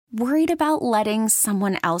Worried about letting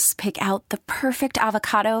someone else pick out the perfect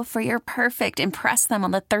avocado for your perfect impress them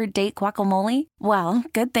on the third date guacamole? Well,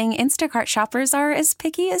 good thing Instacart shoppers are as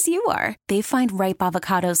picky as you are. They find ripe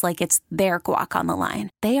avocados like it's their guac on the line.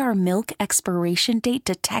 They are milk expiration date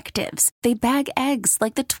detectives. They bag eggs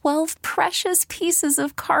like the 12 precious pieces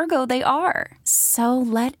of cargo they are. So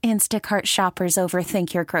let Instacart shoppers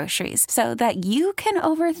overthink your groceries so that you can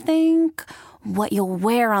overthink what you'll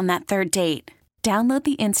wear on that third date. Download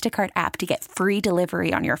the Instacart app to get free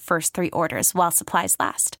delivery on your first 3 orders while supplies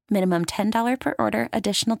last. Minimum $10 per order.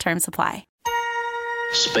 Additional terms apply.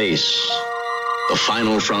 Space, the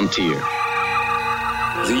final frontier.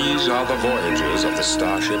 These are the voyages of the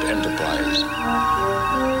Starship Enterprise.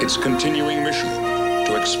 Its continuing mission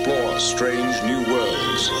to explore strange new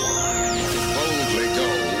worlds. To boldly go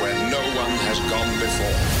where no one has gone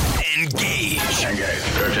before. Engage.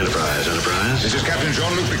 Church Enterprise. This is Captain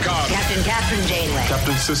Jean-Luc Picard. Captain Catherine Janeway.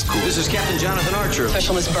 Captain Sisko. This is Captain Jonathan Archer.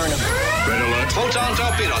 Special Miss Burnham. Red alert. Photon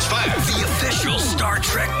torpedoes, fire. The official Star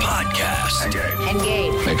Trek podcast.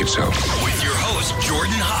 Engage. Make it so. With your host,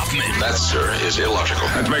 Jordan Hoffman. That, sir, is illogical.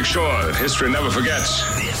 And to make sure that history never forgets.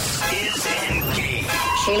 This is Engage.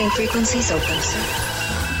 Hailing frequencies open, sir.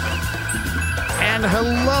 And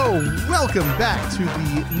hello, welcome back to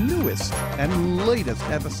the newest and latest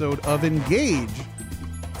episode of Engage,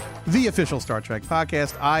 the official Star Trek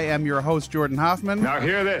podcast. I am your host, Jordan Hoffman. Now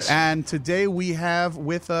hear this. And today we have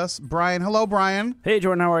with us Brian. Hello, Brian. Hey,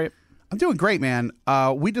 Jordan, how are you? I'm doing great, man.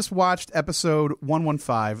 We just watched episode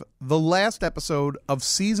 115, the last episode of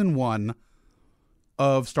season 1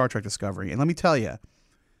 of Star Trek Discovery. And let me tell you,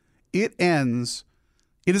 it is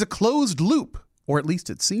a closed loop. Or at least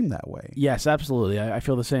it seemed that way. Yes, absolutely. I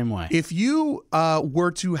feel the same way. If you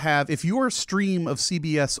if your stream of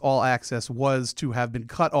CBS All Access was to have been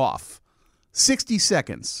cut off 60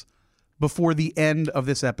 seconds before the end of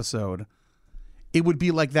this episode, it would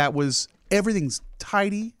be like everything's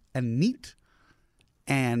tidy and neat,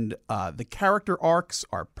 and the character arcs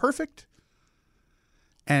are perfect,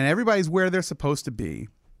 and everybody's where they're supposed to be.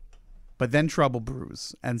 But then trouble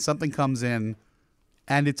brews, and something comes in,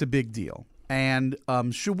 and it's a big deal. And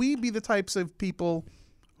should we be the types of people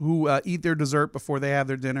who eat their dessert before they have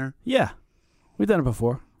their dinner? Yeah, we've done it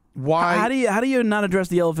before. Why? How do you not address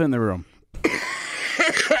the elephant in the room?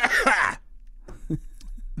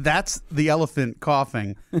 That's the elephant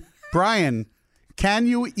coughing. Brian, can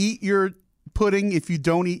you eat your pudding if you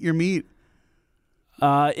don't eat your meat?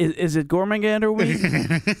 Is it Gormangander week?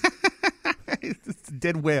 It's a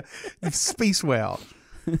dead whale. It's space whale.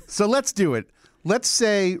 So let's do it. Let's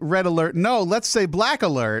say red alert. No, let's say black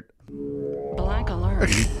alert. Black alert.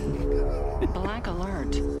 Black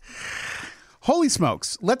alert. Holy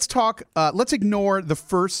smokes. Let's talk. Let's ignore the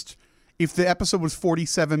first. If the episode was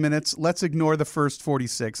 47 minutes, let's ignore the first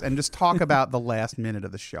 46 and just talk about the last minute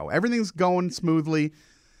of the show. Everything's going smoothly.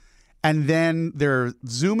 And then they're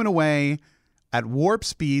zooming away at warp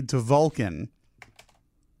speed to Vulcan.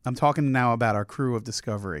 I'm talking now about our crew of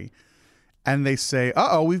Discovery. And they say,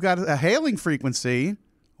 uh-oh, we've got a hailing frequency.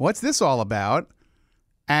 What's this all about?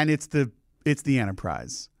 And it's the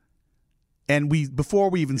Enterprise. And before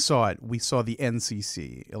we even saw it, we saw the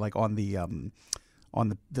NCC like on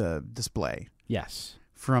the display. Yes.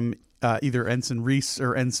 From either Ensign Reese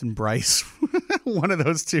or Ensign Bryce. One of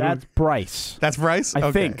those two. That's Bryce. That's Bryce?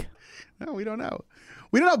 I think. No, we don't know.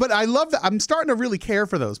 We don't know, but I love that. I'm starting to really care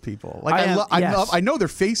for those people. Like yes. I know their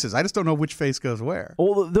faces. I just don't know which face goes where.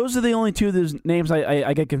 Well, those are the only two of those names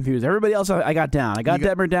I get confused. Everybody else I got down. I got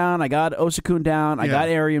Detmer down. I got Osakun down. I got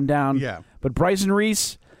Arium down. Yeah. But Bryce and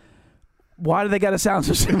Reese, why do they got to sound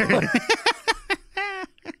so similar?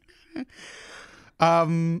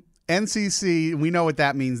 NCC, we know what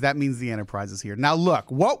that means. That means the Enterprise is here. Now, look,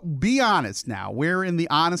 be honest now. We're in the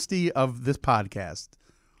honesty of this podcast.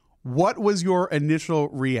 What was your initial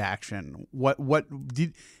reaction? What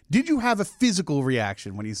did you have a physical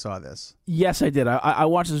reaction when you saw this? Yes, I did. I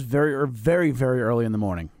watched this very, very, very early in the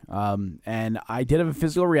morning, and I did have a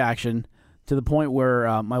physical reaction to the point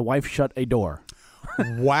where my wife shut a door.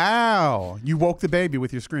 Wow! You woke the baby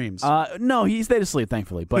with your screams. No, he stayed asleep,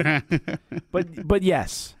 thankfully. But but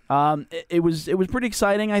yes, it was pretty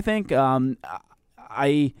exciting. I think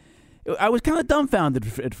I was kind of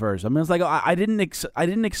dumbfounded at first. I mean, it's like I didn't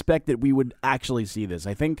expect that we would actually see this.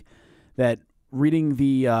 I think that reading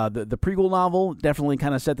the prequel novel definitely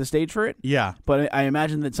kind of set the stage for it. Yeah. But I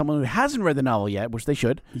imagine that someone who hasn't read the novel yet, which they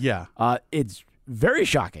should, it's very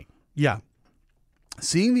shocking. Yeah.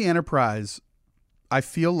 Seeing the Enterprise, I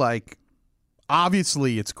feel like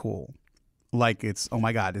obviously it's cool. Like it's, oh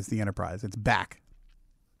my God, it's the Enterprise. It's back.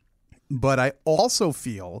 But I also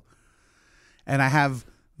feel, and I have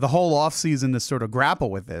the whole off season to sort of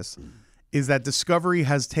grapple with this is that Discovery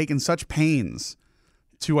has taken such pains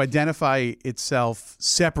to identify itself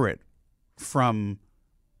separate from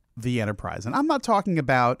the Enterprise. And I'm not talking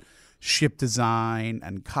about ship design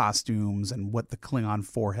and costumes and what the Klingon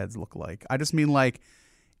foreheads look like. I just mean like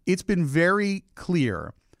it's been very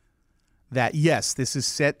clear that yes, this is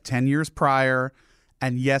set 10 years prior,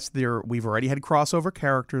 and yes, we've already had crossover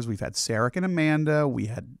characters. We've had Sarek and Amanda. We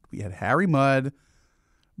had Harry Mudd,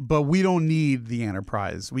 but we don't need the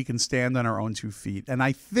Enterprise. We can stand on our own 2 feet. And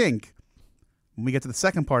I think when we get to the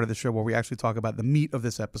second part of the show, where we actually talk about the meat of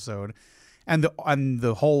this episode and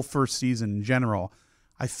the whole first season in general,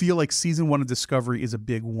 I feel like season 1 of Discovery is a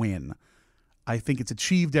big win. I think it's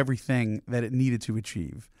achieved everything that it needed to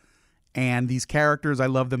achieve. And these characters, I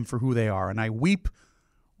love them for who they are. And I weep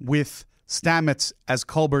with Stamets as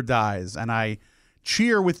Culber dies. And I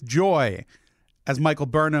cheer with joy as Michael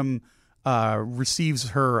Burnham receives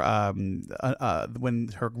her when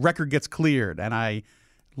her record gets cleared. And I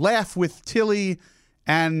laugh with Tilly,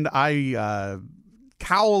 and I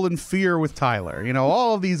cowl in fear with Tyler. You know,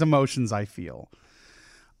 all of these emotions I feel.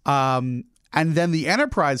 And then the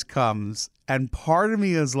Enterprise comes, and part of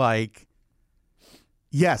me is like,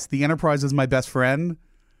 yes, the Enterprise is my best friend,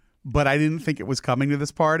 but I didn't think it was coming to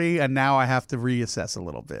this party, and now I have to reassess a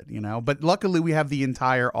little bit, you know? But luckily we have the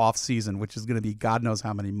entire off season, which is going to be God knows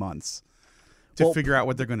how many months, to figure out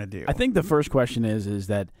what they're going to do. I think the first question is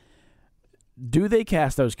that do they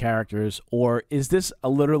cast those characters, or is this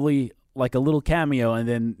literally like a little cameo, and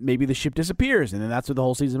then maybe the ship disappears, and then that's what the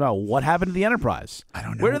whole season's about? What happened to the Enterprise? I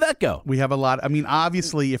don't know. Where did that go? We have a lot. I mean,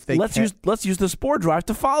 obviously, if they let's use the spore drive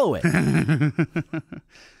to follow it.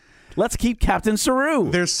 Let's keep Captain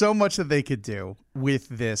Saru. There's so much that they could do with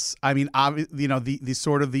this. I mean, you know, the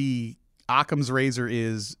sort of the Occam's razor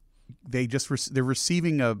is they're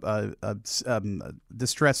receiving a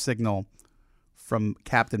distress signal from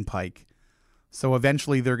Captain Pike, so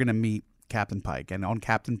eventually they're going to meet Captain Pike, and on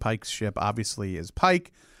Captain Pike's ship obviously is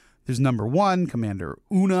Pike. There's number 1, Commander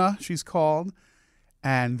Una, she's called,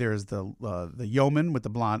 and there's the yeoman with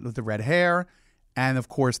the red hair, and of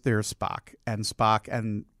course there's Spock. And Spock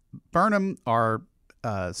and Burnham are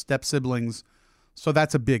step siblings, so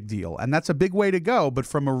that's a big deal, and that's a big way to go. But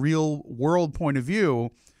from a real world point of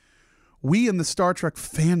view, we in the Star Trek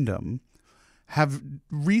fandom have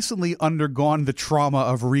recently undergone the trauma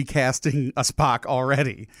of recasting a Spock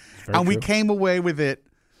already. And we came away with it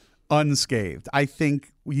unscathed. I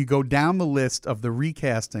think you go down the list of the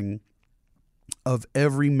recasting of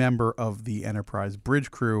every member of the Enterprise bridge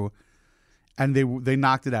crew, and they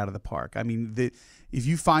knocked it out of the park. I mean, if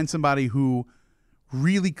you find somebody who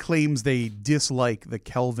really claims they dislike the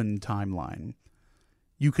Kelvin timeline,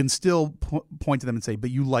 you can still point to them and say, but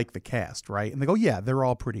you like the cast, right? And they go, yeah, they're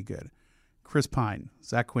all pretty good. Chris Pine,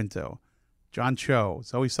 Zach Quinto, John Cho,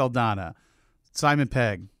 Zoe Saldana, Simon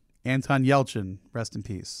Pegg, Anton Yelchin, rest in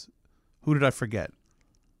peace. Who did I forget?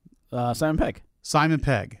 Simon Pegg. Simon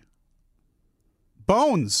Pegg.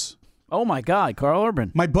 Bones. Oh my God, Carl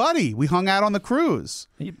Urban. My buddy. We hung out on the cruise.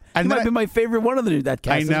 He might be my favorite one of that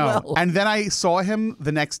cast. I know. As well. And then I saw him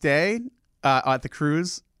the next day at the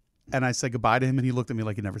cruise, and I said goodbye to him, and he looked at me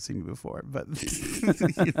like he'd never seen me before. But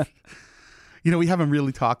you know, we haven't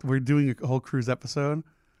really talked. We're doing a whole cruise episode.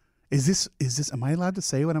 Is this, am I allowed to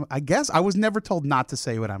say what I guess I was never told not to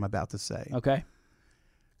say what I'm about to say. Okay.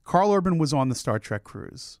 Carl Urban was on the Star Trek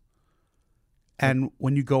cruise. And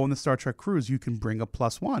when you go on the Star Trek cruise, you can bring a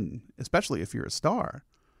 +1, especially if you're a star.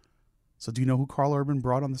 So do you know who Carl Urban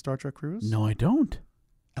brought on the Star Trek cruise? No, I don't.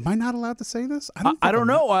 Am I not allowed to say this? I don't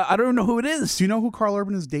know. I don't know who it is. Do you know who Carl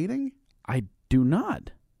Urban is dating? I do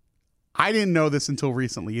not. I didn't know this until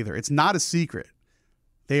recently either. It's not a secret.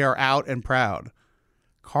 They are out and proud.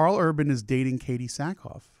 Carl Urban is dating Katie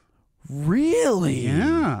Sackhoff. Really?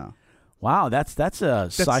 Yeah. Wow, that's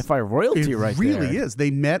sci-fi royalty right there. It really is.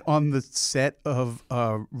 They met on the set of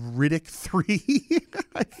Riddick 3,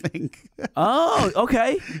 I think. Oh,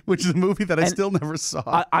 okay. Which is a movie that I still never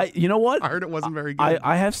saw. You know what? I heard it wasn't very good.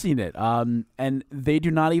 I have seen it. And they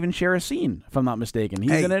do not even share a scene, if I'm not mistaken.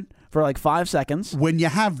 He's in it for like 5 seconds. When you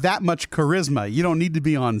have that much charisma, you don't need to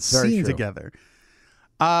be on scene together.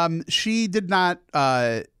 She did not.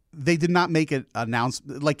 They did not make it announced.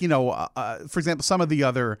 Like, you know, for example, some of the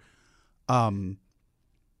other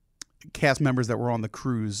cast members that were on the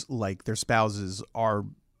cruise, like their spouses, are,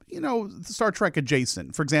 you know, Star Trek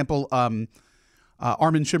adjacent. For example,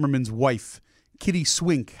 Armin Shimmerman's wife, Kitty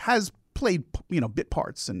Swink, has played, you know, bit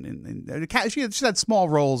parts, and she's had small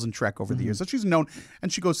roles in Trek over the years, so she's known,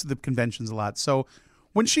 and she goes to the conventions a lot. So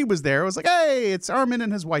when she was there, it was like, hey, it's Armin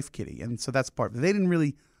and his wife Kitty, and so that's part of it. They didn't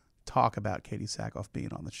really talk about Katie Sackhoff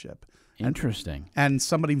being on the ship. Interesting. And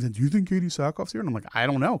somebody said, "Do you think Katie Sackhoff's here?" And I'm like, "I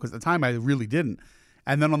don't know," because at the time I really didn't.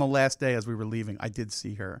 And then on the last day, as we were leaving, I did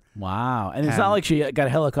see her. Wow. And it's not like she got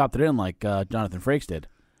helicoptered in like Jonathan Frakes did.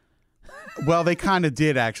 Well, they kind of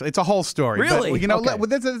did, actually. It's a whole story. Really? But, you know, Okay.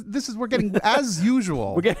 we're getting, as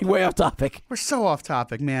usual. We're getting way off topic. We're so off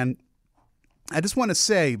topic, man. I just want to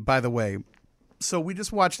say, by the way, so we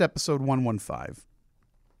just watched episode 115,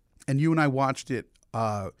 and you and I watched it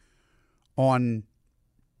with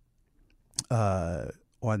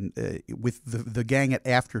the gang at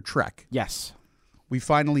After Trek. Yes. We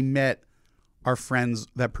finally met our friends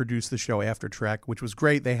that produced the show After Trek, which was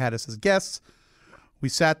great. They had us as guests. We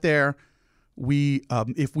sat there. We,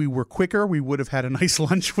 if we were quicker, we would have had a nice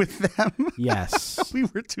lunch with them. Yes. We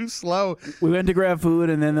were too slow. We went to grab food,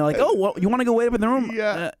 and then they're like, "Oh, well, you want to go wait up in the room?"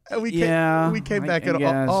 Yeah. And we came back, and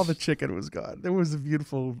all the chicken was gone. There was a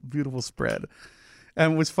beautiful, beautiful spread.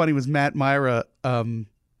 And what's funny was Matt Myra,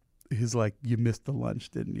 he's like, "You missed the lunch,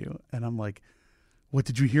 didn't you?" And I'm like, "What,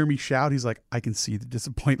 did you hear me shout?" He's like, "I can see the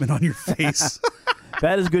disappointment on your face."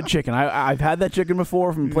 That is good chicken. I've had that chicken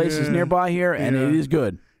before from places nearby here, and it is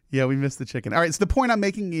good. Yeah, we missed the chicken. All right, so the point I'm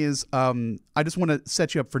making is I just want to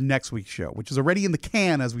set you up for next week's show, which is already in the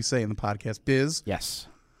can, as we say in the podcast biz. Yes.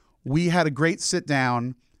 We had a great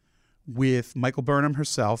sit-down with Michael Burnham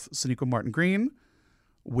herself, Sonequa Martin-Green,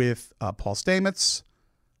 with Paul Stamets,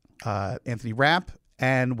 Anthony Rapp,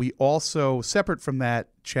 and we also, separate from that,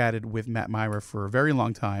 chatted with Matt Myra for a very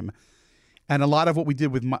long time. And a lot of what we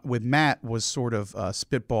did with Matt was sort of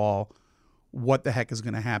spitball what the heck is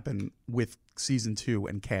going to happen with season 2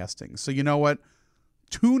 and casting. So you know what?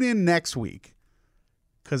 Tune in next week,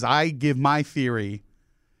 because I give my theory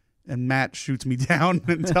and Matt shoots me down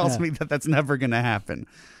and tells me that that's never going to happen.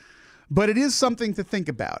 But it is something to think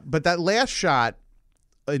about. But that last shot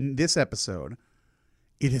in this episode,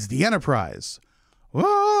 it is the Enterprise.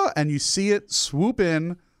 Whoa! And you see it swoop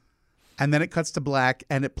in, and then it cuts to black,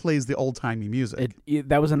 and it plays the old-timey music.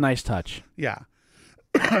 That was a nice touch. Yeah.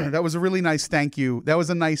 That was a really nice thank you. That was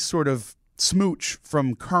a nice sort of smooch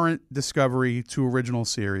from current Discovery to original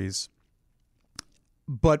series.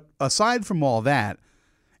 But aside from all that,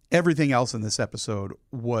 everything else in this episode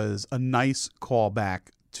was a nice callback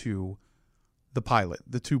to the pilot,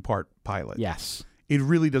 the 2-part pilot. Yes. It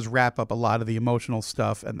really does wrap up a lot of the emotional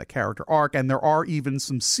stuff and the character arc, and there are even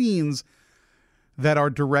some scenes that are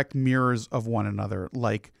direct mirrors of one another.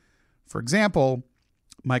 Like, for example,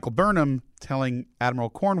 Michael Burnham telling Admiral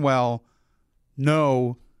Cornwell,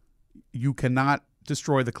 "No, you cannot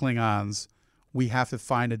destroy the Klingons. We have to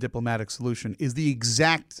find a diplomatic solution," is the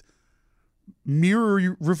exact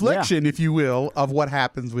mirror reflection, if you will, of what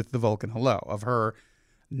happens with the Vulcan Hello, of her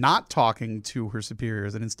not talking to her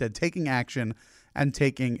superiors and instead taking action and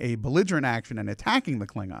taking a belligerent action and attacking the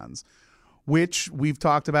Klingons, which we've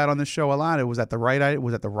talked about on this show a lot. Was that the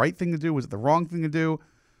right thing to do? Was it the wrong thing to do?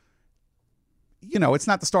 You know, it's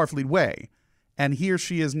not the Starfleet way. And here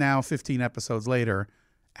she is now, 15 episodes later,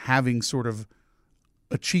 having sort of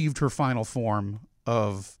achieved her final form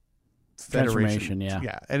of Federation.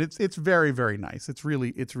 Yeah. And it's very, very nice. It's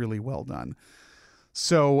really well done.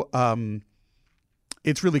 So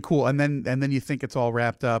it's really cool. And then you think it's all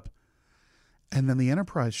wrapped up, and then the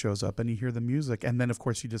Enterprise shows up and you hear the music, and then of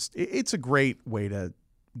course it's a great way to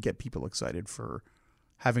get people excited for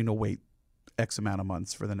having to wait X amount of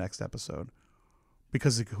months for the next episode.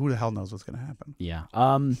 Because who the hell knows what's going to happen? Yeah.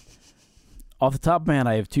 Off the top of my head,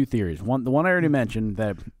 I have 2 theories. The one I already mentioned,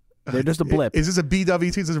 that they're just a blip. Is this a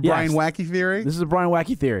BWT? Is this a Brian Wacky theory? This is a Brian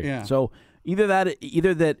Wacky theory. Yeah. So either that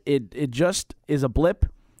it just is a blip,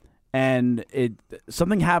 and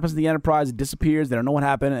something happens to the Enterprise, it disappears, they don't know what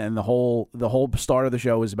happened, and the whole start of the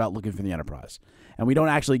show is about looking for the Enterprise. And we don't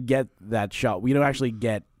actually get that shot. We don't actually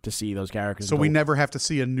get to see those characters. So we never have to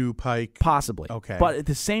see a new Pike? Possibly. Okay. But at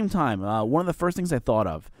the same time, one of the first things I thought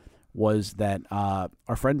of was that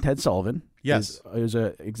our friend Ted Sullivan, yes, is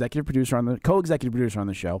a co-executive producer on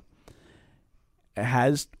the show,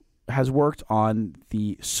 has worked on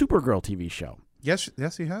the Supergirl TV show. Yes,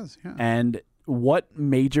 he has. Yeah. And what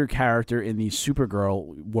major character in the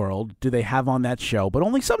Supergirl world do they have on that show, but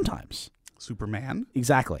only sometimes? Superman.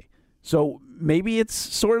 Exactly. So maybe it's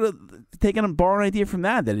sort of borrowing an idea from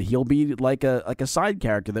that he'll be like a side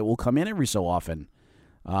character that will come in every so often,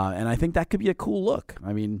 and I think that could be a cool look.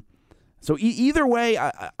 I mean, so either way,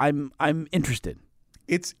 I'm interested.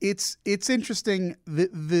 It's interesting.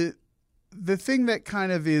 The thing that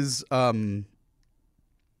kind of is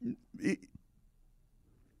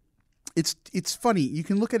it's funny. You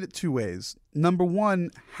can look at it 2 ways. Number one,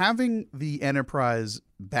 having the Enterprise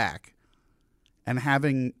back and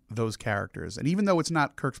having those characters. And even though it's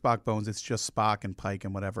not Kirk, Spock, Bones, it's just Spock and Pike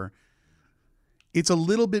and whatever, it's a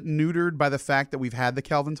little bit neutered by the fact that we've had the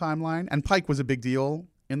Kelvin timeline. And Pike was a big deal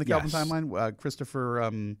in the Kelvin timeline.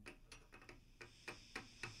 Christopher...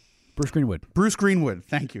 Bruce Greenwood.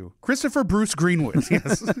 Thank you. Christopher Bruce Greenwood.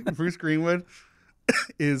 Yes. Bruce Greenwood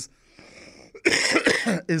is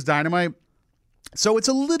Dynamite. So it's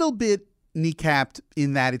a little bit kneecapped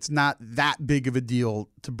in that it's not that big of a deal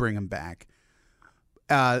to bring him back.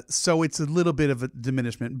 So it's a little bit of a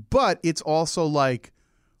diminishment, but it's also like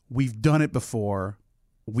we've done it before.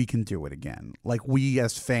 We can do it again. Like we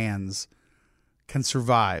as fans can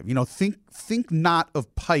survive. Think not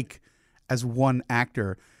of Pike as one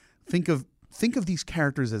actor. Think of these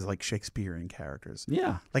characters as like Shakespearean characters.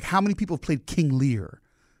 Yeah. Like how many people have played King Lear?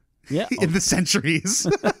 Yeah. In the centuries.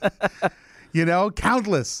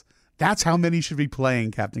 Countless. That's how many should be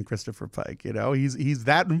playing Captain Christopher Pike. He's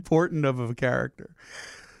that important of a character.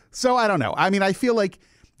 So I don't know. I mean, I feel like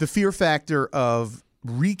the fear factor of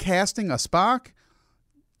recasting a Spock,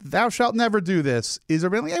 thou shalt never do this, is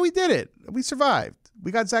really, we did it. We survived.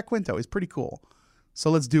 We got Zach Quinto. He's pretty cool. So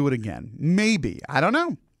let's do it again. Maybe. I don't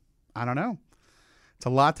know. It's a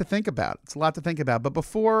lot to think about. But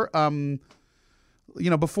before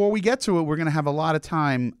we get to it, we're going to have a lot of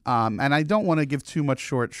time. And I don't want to give too much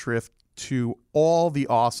short shrift to all the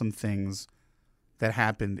awesome things that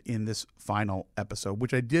happened in this final episode,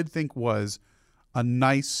 which I did think was a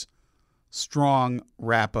nice, strong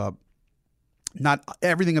wrap up. Not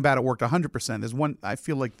everything about it worked 100%. There's one, I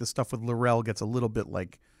feel like the stuff with Laurel gets a little bit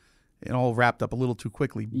like it all wrapped up a little too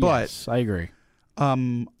quickly. But yes, I agree.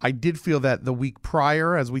 I did feel that the week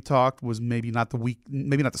prior, as we talked, was maybe not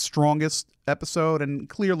the strongest episode, and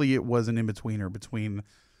clearly it was an in-betweener between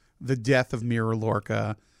the death of Mira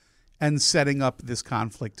Lorca and setting up this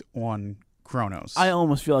conflict on Kronos. I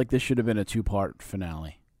almost feel like this should have been a 2-part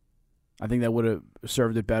finale. I think that would have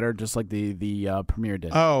served it better, just like the premiere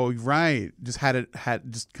did. Oh, right. Just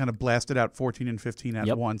just kind of blasted out 14 and 15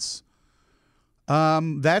 at once.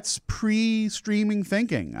 That's pre-streaming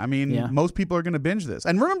thinking. I mean, most people are going to binge this.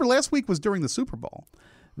 And remember, last week was during the Super Bowl.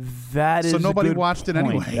 That is so nobody a good watched point. It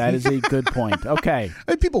anyway. That is a good point. Okay.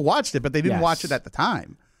 I mean, people watched it, but they didn't watch it at the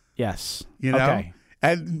time. Yes. Okay.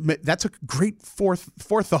 And that's a great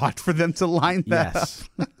forethought for them to line that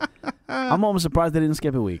up. I'm almost surprised they didn't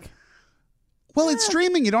skip a week. Well, it's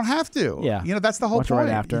streaming. You don't have to. Yeah. That's the whole watch point.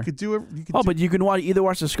 Right after. You could do it. But you can either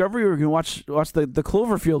watch Discovery or you can watch the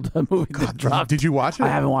Cloverfield movie. God, did you watch it? I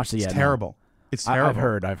haven't watched it yet. It's terrible. No. It's terrible.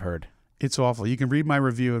 I've heard. It's awful. You can read my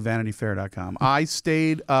review at VanityFair.com. I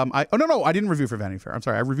stayed. I didn't review for Vanity Fair. I'm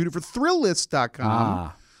sorry. I reviewed it for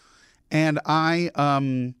Thrillist.com. And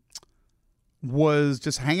I was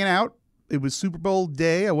just hanging out. It was Super Bowl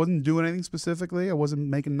day. I wasn't doing anything specifically. I wasn't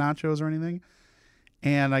making nachos or anything.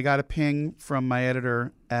 And I got a ping from my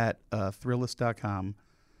editor at Thrillist.com.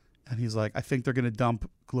 And he's like, I think they're going to dump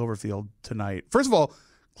Cloverfield tonight. First of all,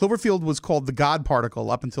 Cloverfield was called the God Particle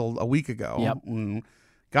up until a week ago. Yep.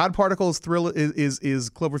 God Particle is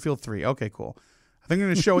Cloverfield 3. Okay, cool. I think they're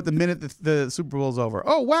going to show it the minute the Super Bowl is over.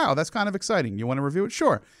 Oh, wow, that's kind of exciting. You want to review it?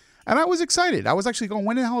 Sure. And I was excited. I was actually going,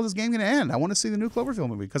 when the hell is this game going to end? I want to see the new Cloverfield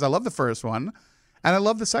movie because I love the first one. And I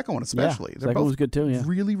love the second one especially. Yeah, They're second both one was good too, yeah.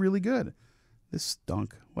 Really, really good. This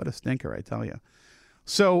stunk. What a stinker, I tell you.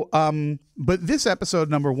 So, but this episode,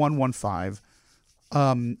 number 115,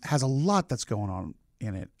 has a lot that's going on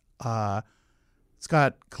in it. It's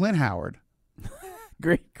got Clint Howard.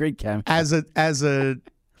 Great cameo. As a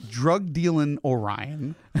drug dealing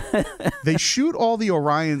Orion. They shoot all the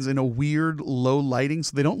Orions in a weird low lighting,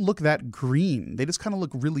 so they don't look that green. They just kind of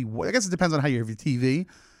look really white. I guess it depends on how you have your TV,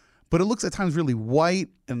 but it looks at times really white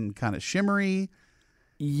and kind of shimmery.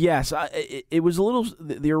 Yes, it was a little.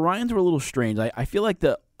 The Orions were a little strange. I feel like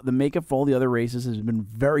the makeup for all the other races has been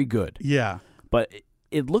very good. Yeah, but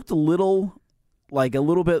it looked a little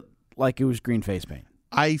bit like it was green face paint.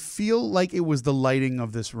 I feel like it was the lighting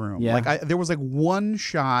of this room. Yeah. Like there was like one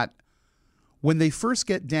shot when they first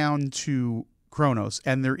get down to Kronos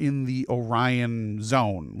and they're in the Orion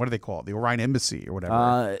zone. What do they call it? The Orion Embassy or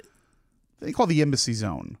whatever. They call it the Embassy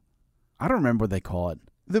Zone. I don't remember what they call it.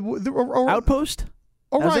 The Outpost?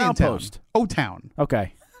 Orion Outpost. Town. O-Town.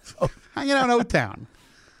 Okay. Hanging out in O-Town.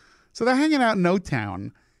 So they're hanging out in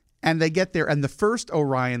O-Town, and they get there, and the first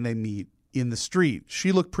Orion they meet in the street,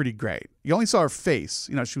 she looked pretty great. You only saw her face.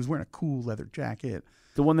 She was wearing a cool leather jacket.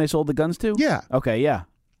 The one they sold the guns to? Yeah. Okay, yeah.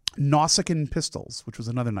 Nausicaan pistols, which was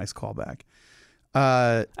another nice callback.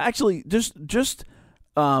 Actually, just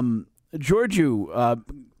Georgiou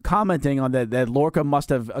commenting on that Lorca must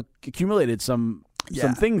have accumulated some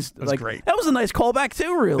some things. was Like great. that was a nice callback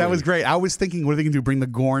too. Really, That was great. I was thinking, what are they going to do? Bring the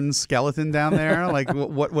Gorn skeleton down there? Like,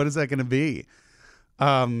 what is that going to be?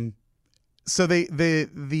 So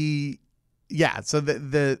the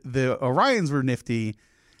Orions were nifty,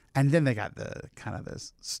 and then they got the kind of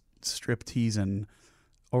this strip teasing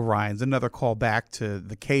Orions. Another call back to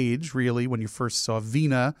the cage, really, when you first saw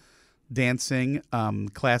Vina dancing.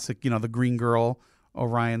 Classic, the green girl,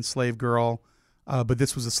 Orion slave girl. But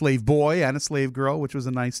this was a slave boy and a slave girl, which was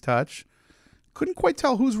a nice touch. Couldn't quite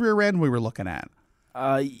tell whose rear end we were looking at.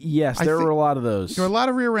 Yes, there were a lot of those. There were a lot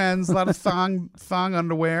of rear ends, a lot of thong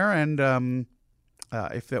underwear, and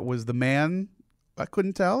if that was the man, I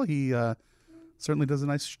couldn't tell. He certainly does a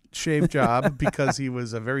nice shave job because he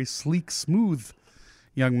was a very sleek, smooth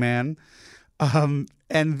young man. And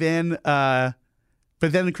then, but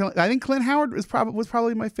then I think Clint Howard was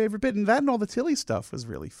probably my favorite bit, and that and all the Tilly stuff was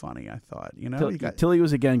really funny. I thought, Tilly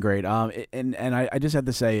was again great. And I just have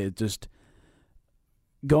to say, it just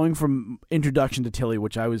going from introduction to Tilly,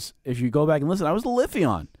 which I was, if you go back and listen, I was a little iffy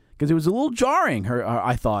on because it was a little jarring.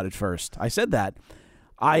 I thought at first, I said that.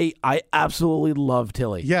 I absolutely love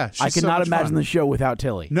Tilly. Yeah, she's I could so not much imagine fun. the show without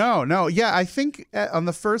Tilly. No. Yeah, I think on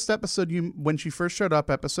the first episode, when she first showed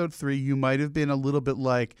up, episode 3, you might have been a little bit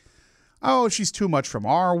like, oh, she's too much from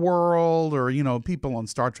our world, or people on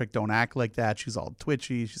Star Trek don't act like that. She's all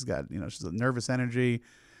twitchy. She's got she's a nervous energy.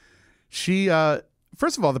 She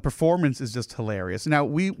first of all, the performance is just hilarious. Now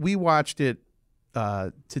we watched it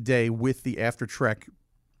today with the After Trek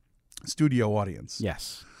studio audience.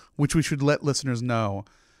 Yes. Which we should let listeners know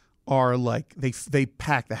are like they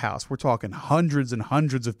pack the house. We're talking hundreds and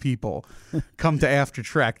hundreds of people come to After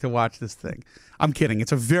Trek to watch this thing. I'm kidding.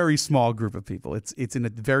 It's a very small group of people. It's in a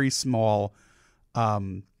very small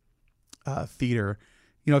theater.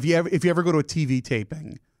 If you ever go to a TV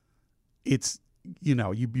taping, it's you're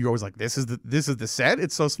always like, this is the set.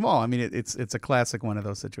 It's so small. I mean, it's a classic one of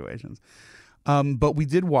those situations. But we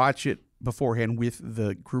did watch it beforehand with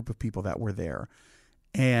the group of people that were there.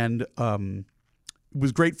 And it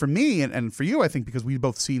was great for me and for you, I think, because we'd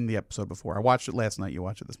both seen the episode before. I watched it last night. You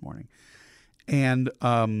watched it this morning. And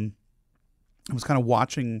I was kind of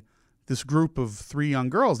watching this group of 3 young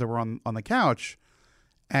girls that were on the couch.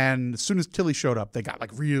 And as soon as Tilly showed up, they got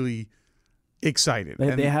like really excited.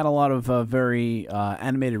 They had a lot of very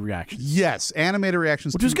animated reactions. Yes, animated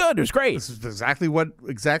reactions. Which was good. It was great. This is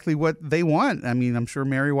exactly what they want. I mean, I'm sure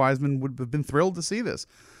Mary Wiseman would have been thrilled to see this.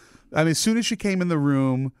 I mean, as soon as she came in the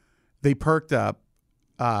room, they perked up.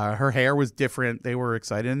 Her hair was different. They were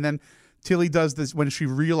excited. And then Tilly does this when she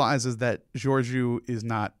realizes that Georgiou is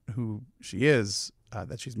not who she is,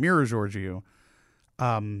 that she's Mira Georgiou.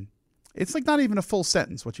 It's like not even a full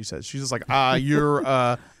sentence what she says. She's just like, you're...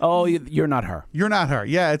 oh, you're not her. You're not her.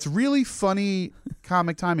 Yeah, it's really funny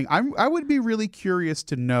comic timing. I would be really curious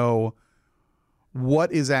to know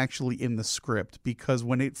what is actually in the script, because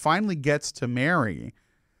when it finally gets to Mary...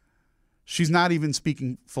 she's not even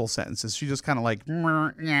speaking full sentences. She's just kind of like,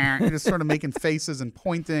 just sort of making faces and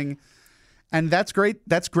pointing. And that's great.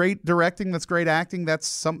 That's great directing. That's great acting.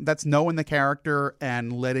 That's knowing the character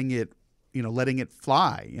and letting it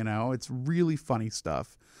fly. It's really funny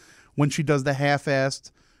stuff. When she does the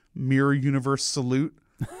half-assed Mirror Universe salute.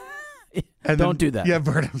 And don't do that. Yeah,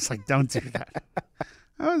 Burnham's like, don't do that.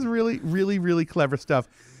 That was really, really, really clever stuff.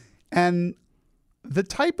 And the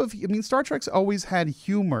type of, Star Trek's always had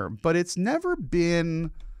humor, but it's never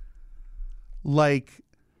been like,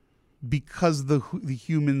 because the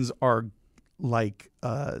humans are like,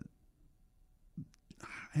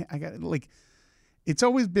 it's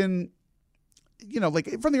always been,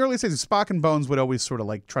 like from the early stages, Spock and Bones would always sort of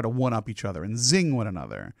like try to one up each other and zing one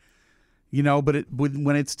another, but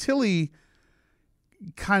when it's Tilly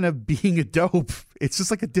kind of being a dope, it's just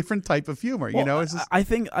like a different type of humor. It's just, I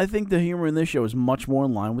think the humor in this show is much more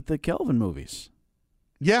in line with the Kelvin movies.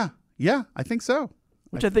 Yeah, I think so.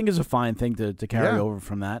 Which I think is a fine thing to carry over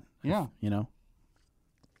from that. Yeah.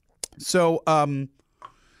 So,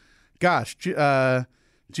 gosh,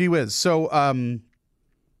 gee whiz. So,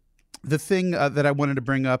 the thing that I wanted to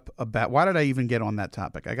bring up about, why did I even get on that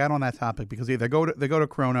topic? I got on that topic because they go to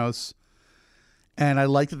Kronos, and I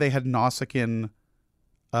liked that they had Nausicaan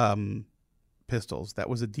pistols. That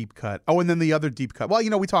was a deep cut. Oh, and then the other deep cut. Well,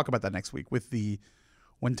 we talk about that next week with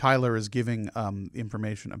when Tyler is giving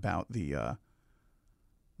information about the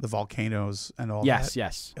volcanoes and all that.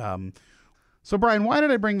 Yes. So, Brian, why did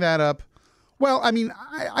I bring that up? Well,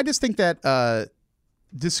 I just think that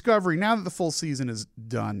Discovery, now that the full season is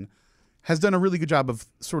done, has done a really good job of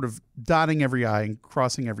sort of dotting every I and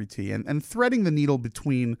crossing every T and threading the needle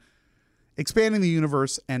between expanding the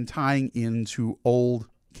universe and tying into old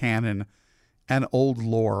canon and old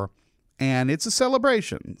lore, and it's a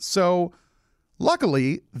celebration. So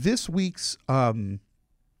luckily, this week's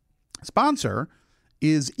sponsor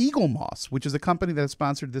is Eagle Moss, which is a company that has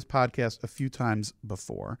sponsored this podcast a few times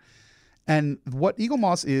before. And what Eagle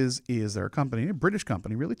Moss is they're a company, a British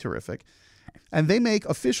company, really terrific. And they make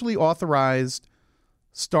officially authorized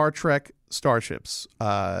Star Trek starships.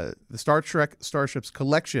 The Star Trek starships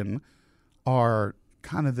collection are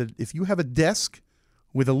kind of if you have a desk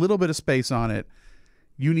with a little bit of space on it,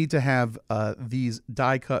 you need to have these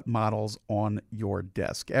die-cut models on your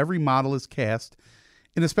desk. Every model is cast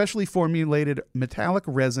in a specially formulated metallic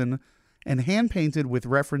resin and hand-painted with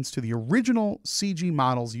reference to the original CG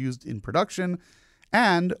models used in production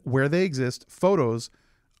and, where they exist, photos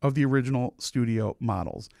of the original studio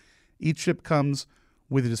models. Each ship comes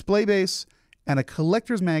with a display base and a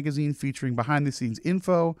collector's magazine featuring behind-the-scenes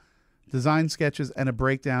info, design sketches, and a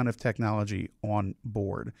breakdown of technology on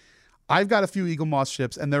board. I've got a few Eagle Moss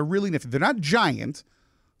ships, and they're really nifty. They're not giant,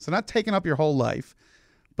 so not taking up your whole life,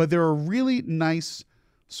 but they're a really nice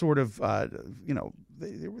sort of, they're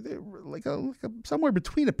like somewhere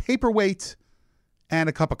between a paperweight and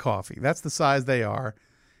a cup of coffee. That's the size they are.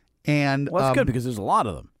 And well, that's good because there's a lot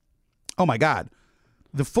of them. Oh my God.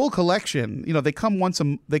 The full collection, they come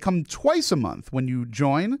twice a month when you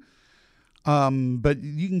join. But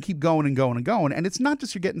you can keep going and going and going. And it's not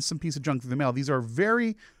just you're getting some piece of junk through the mail. These are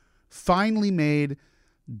very finely made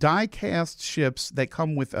die-cast ships that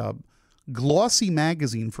come with a glossy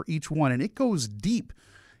magazine for each one, and it goes deep.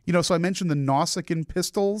 So I mentioned the Nausicaan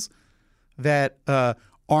pistols that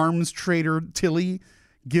arms trader Tilly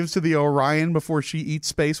gives to the Orion before she eats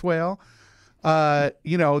Space Whale. There's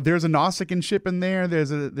a Nausicaan ship in there.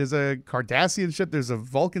 There's a Cardassian ship. There's a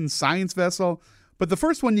Vulcan science vessel. But the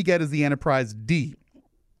first one you get is the Enterprise D,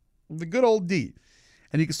 the good old D.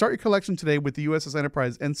 And you can start your collection today with the USS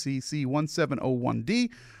Enterprise NCC 1701D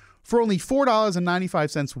for only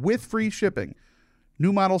 $4.95 with free shipping.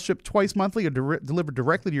 New models ship twice monthly or delivered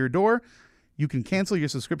directly to your door. You can cancel your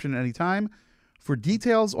subscription at any time. For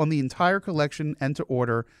details on the entire collection and to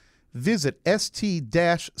order, visit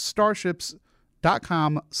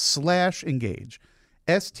st-starships.com/engage.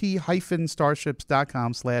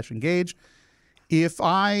 st-starships.com/engage. If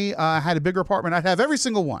I had a bigger apartment, I'd have every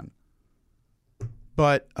single one.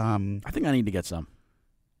 But I think I need to get some.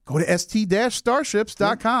 Go to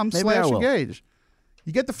st-starships.com/engage.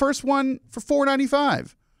 You get the first one for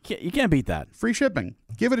 $4.95. You can't beat that. Free shipping.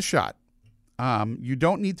 Give it a shot. You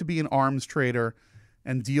don't need to be an arms trader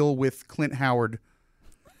and deal with Clint Howard.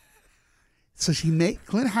 So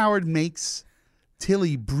Clint Howard makes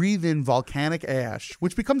Tilly breathe in volcanic ash,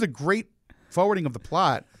 which becomes a great forwarding of the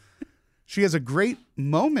plot. She has a great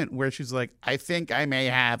moment where she's like, I think I may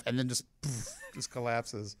have, and then just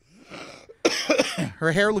collapses.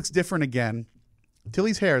 Her hair looks different again.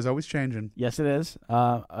 Tilly's hair is always changing. Yes, it is.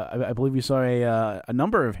 I believe we saw a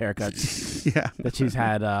number of haircuts that she's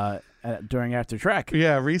had during After Trek.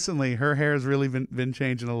 Yeah, recently her hair has really been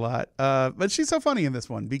changing a lot. But she's so funny in this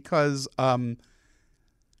one because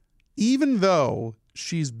even though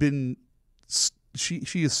she is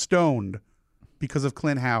stoned because of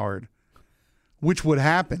Clint Howard, which would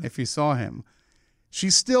happen if you saw him,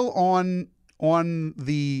 she's still on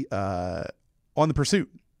the pursuit.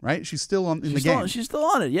 Right? She's still in the game. She's still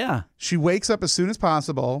on it, yeah. She wakes up as soon as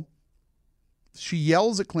possible. She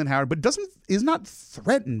yells at Clint Howard, but is not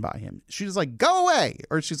threatened by him. She's like, go away.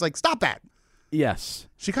 Or she's like, stop that. Yes.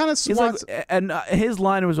 She kind of swats. And his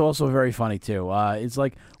line was also very funny, too. It's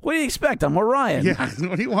like, what do you expect? I'm Orion. Yeah,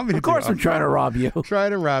 what do you want me to do? Of course I'm trying to rob you. Try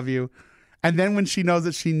to rob you. And then when she knows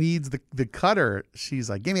that she needs the cutter, she's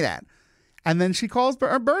like, give me that. And then she calls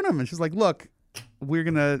Burnham, and she's like, look, we have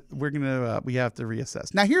to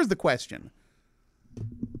reassess. Now, here's the question.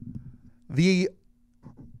 The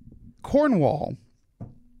Cornwall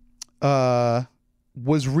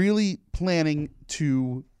was really planning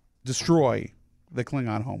to destroy the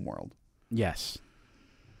Klingon homeworld. Yes.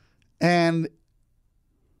 And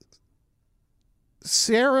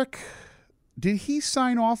Sarek, did he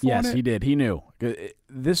sign off on it? Yes, he did. He knew.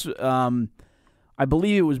 This, I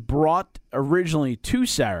believe it was brought originally to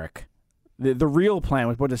Sarek. The real plan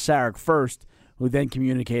was put to Sarek first, who then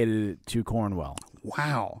communicated it to Cornwell.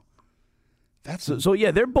 Wow. So yeah,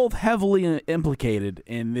 they're both heavily implicated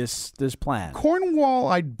in this plan. Cornwall,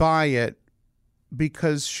 I'd buy it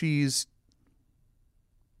because she's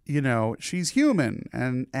human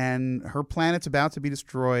and her planet's about to be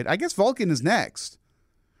destroyed. I guess Vulcan is next.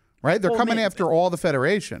 Right? They're coming after all the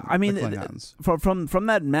Federation. I mean, the Klingons. From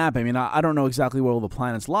that map, I mean, I don't know exactly where all the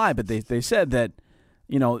planets lie, but they said that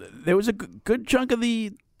there was a good chunk of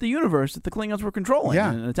the universe that the Klingons were controlling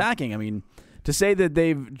and attacking. I mean, to say that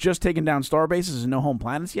they've just taken down star bases and no home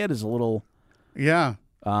planets yet is a little. Yeah.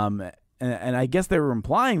 And I guess they were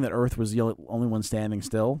implying that Earth was the only one standing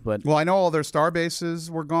still, but well, I know all their star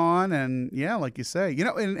bases were gone, and yeah, like you say,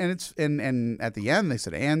 and at the end they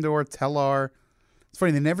said Andor, Tellar. It's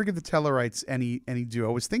funny they never give the Tellarites any due.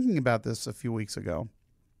 I was thinking about this a few weeks ago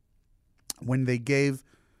when they gave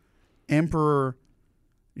Emperor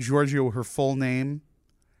Giorgio her full name,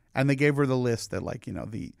 and they gave her the list that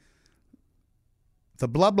the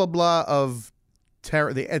blah blah blah of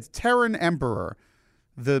the Terran Emperor.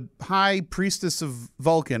 The High Priestess of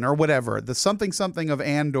Vulcan or whatever, the something of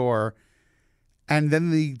Andor, and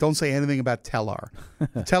then they don't say anything about Tellar.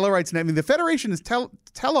 The Tellarites, I mean, the Federation is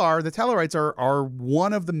Tellar. The Tellarites are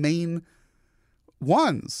one of the main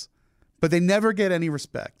ones, but they never get any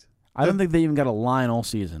respect. I don't think they even got a line all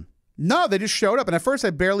season. No, they just showed up, and at first I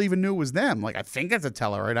barely even knew it was them. Like, I think it's a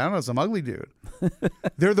Tellarite. I don't know, some ugly dude.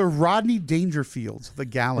 They're the Rodney Dangerfields of the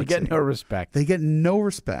galaxy. They get no respect. They get no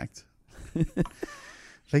respect.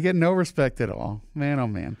 They get no respect at all. Man, oh,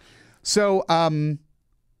 man. So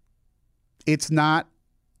it's not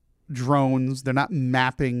drones. They're not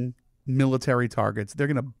mapping military targets. They're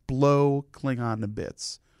going to blow Klingon to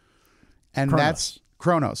bits. And that's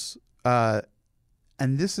Kronos. And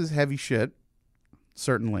this is heavy shit,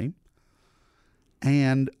 certainly.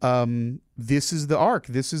 And this is the arc.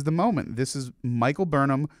 This is the moment. This is Michael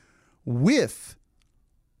Burnham with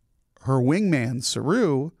her wingman,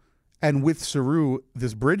 Saru. And with Saru,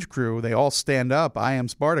 this bridge crew, they all stand up. I am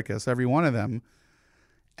Spartacus, every one of them.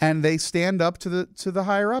 And they stand up to the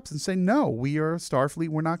higher ups and say, no, we are Starfleet.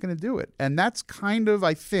 We're not going to do it. And that's kind of,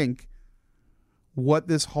 I think, what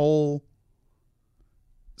this whole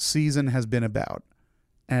season has been about.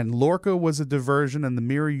 And Lorca was a diversion, and the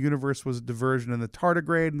Mirror Universe was a diversion, and the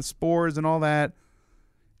tardigrade and the spores and all that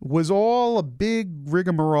was all a big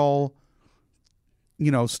rigmarole.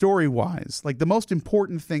 Story-wise, like the most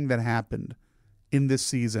important thing that happened in this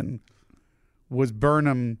season was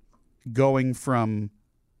Burnham going from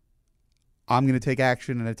I'm going to take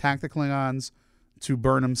action and attack the Klingons to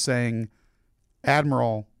Burnham saying,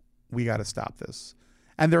 Admiral, we got to stop this.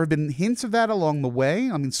 And there have been hints of that along the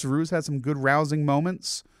way. I mean, Saru's had some good rousing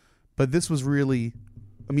moments, but this was really,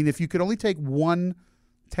 I mean, if you could only take one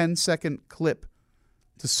 10-second clip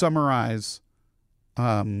to summarize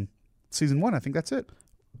season 1, I think that's it.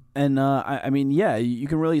 And I mean, yeah, you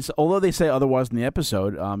can really, although they say otherwise in the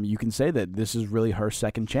episode, you can say that this is really her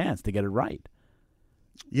second chance to get it right.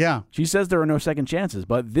 Yeah. She says there are no second chances,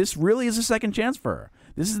 but this really is a second chance for her.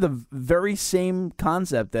 This is the very same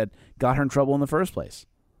concept that got her in trouble in the first place.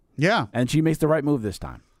 Yeah. And she makes the right move this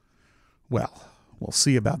time. Well, we'll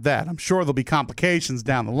see about that. I'm sure there'll be complications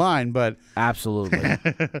down the line, but... Absolutely.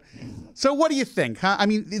 So what do you think? Huh? I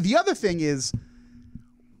mean, the other thing is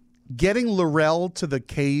getting L'Rell to the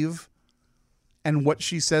cave and what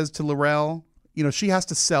she says to L'Rell. She has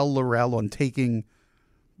to sell L'Rell on taking...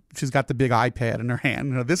 She's got the big iPad in her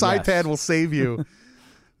hand. This yes. iPad will save you.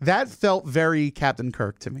 That felt very Captain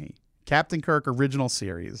Kirk to me. Captain Kirk original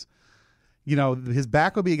series. His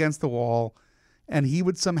back would be against the wall, and he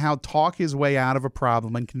would somehow talk his way out of a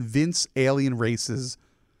problem and convince alien races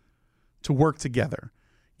to work together.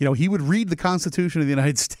 He would read the Constitution of the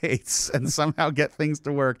United States and somehow get things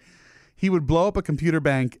to work. He would blow up a computer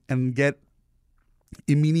bank and get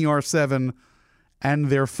Emini 7 and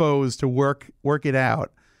their foes to work it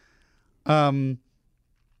out.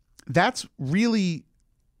 That's really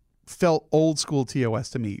felt old school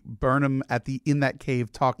TOS to me. Burnham in that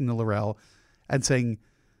cave talking to L'Rell and saying,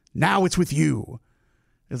 "Now it's with you."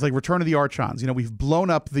 It's like Return of the Archons. We've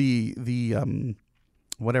blown up the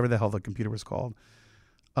whatever the hell the computer was called,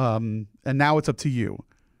 and now it's up to you.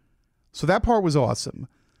 So that part was awesome.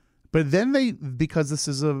 But then because this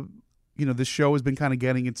is this show has been kind of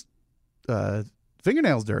getting its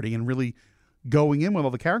fingernails dirty and really going in with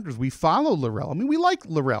all the characters. We follow L'Rell. I mean, we like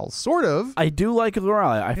L'Rell, sort of. I do like L'Rell.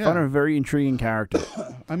 I find her a very intriguing character.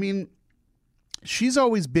 I mean, she's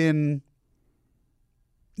always been,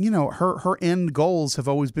 her end goals have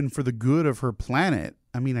always been for the good of her planet.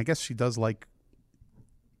 I mean, I guess she does like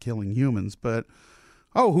killing humans, but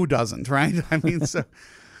who doesn't, right? I mean,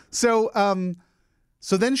 so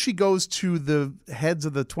then she goes to the heads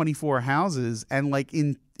of the 24 houses and like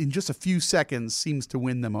in just a few seconds seems to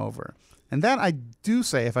win them over. And that I do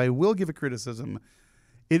say, if I will give a criticism,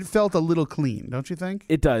 it felt a little clean, don't you think?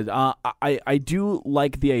 It does. I do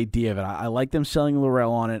like the idea of it. I like them selling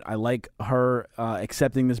L'Rell on it. I like her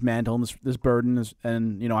accepting this mantle and this burden.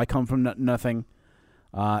 And I come from nothing.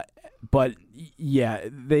 But yeah,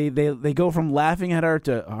 they go from laughing at her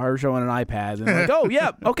to her showing an iPad and like, oh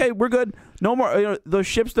yeah, okay, we're good. No more those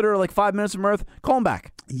ships that are like 5 minutes from Earth. Call them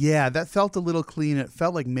back. Yeah, that felt a little clean. It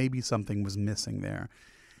felt like maybe something was missing there.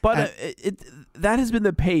 But that has been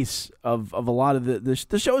the pace of a lot of the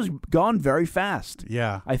show has gone very fast.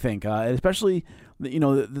 Yeah, I think, especially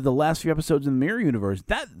the last few episodes in the Mirror Universe.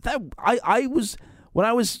 That I was when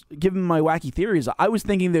I was giving my wacky theories, I was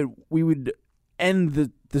thinking that we would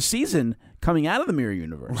end the season coming out of the Mirror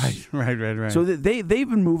Universe. Right. So they've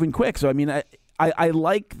been moving quick. So I mean, I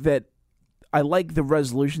like that. I like the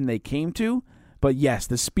resolution they came to. But yes,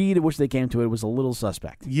 the speed at which they came to it was a little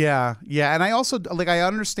suspect. Yeah, and I also I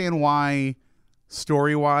understand why,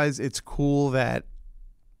 story-wise, it's cool that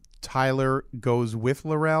Tyler goes with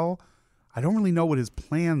Laurel. I don't really know what his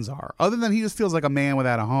plans are, other than he just feels like a man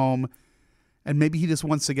without a home, and maybe he just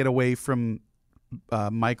wants to get away from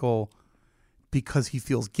Michael because he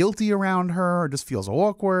feels guilty around her, or just feels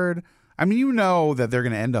awkward. I mean, that they're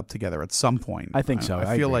going to end up together at some point. I think so.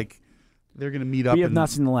 I feel agree. like they're going to meet up. We have not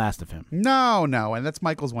seen the last of him. No, and that's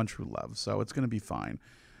Michael's one true love, so it's going to be fine.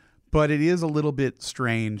 But it is a little bit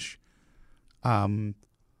strange that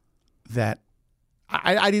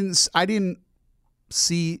I didn't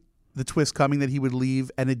see the twist coming that he would leave,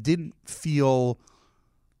 and it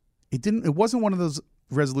wasn't one of those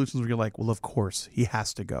resolutions where you're like, well, of course he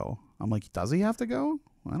has to go. I'm like, does he have to go?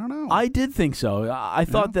 I don't know. I did think so. I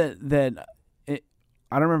thought that I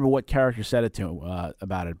don't remember what character said it to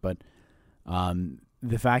about it, but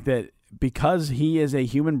the fact that because he is a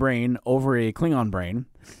human brain over a Klingon brain,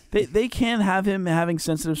 they can't have him having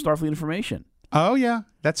sensitive Starfleet information. Oh yeah,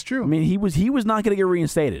 that's true. I mean, he was not going to get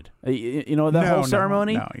reinstated. Whole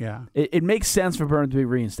ceremony. No, yeah. It makes sense for Burnham to be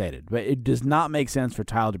reinstated, but it does not make sense for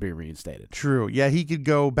Tyler to be reinstated. True. Yeah, he could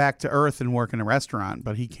go back to Earth and work in a restaurant,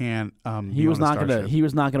 but he can't. He was not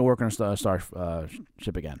going to work on a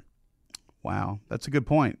starship again. Wow, that's a good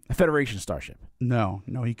point. A Federation starship. No,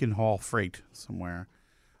 he can haul freight somewhere.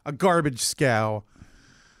 A garbage scow.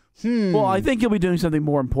 Well, I think he'll be doing something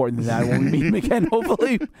more important than that when we meet him again,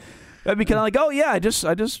 hopefully. That'd be kind of like, oh yeah, I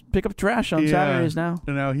just pick up trash on Saturdays now.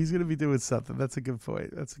 No, he's going to be doing something. That's a good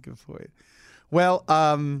point. Well,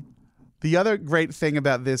 the other great thing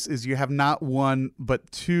about this is you have not one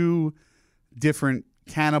but two different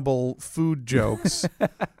cannibal food jokes.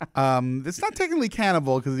 It's not technically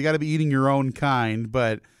cannibal because you got to be eating your own kind,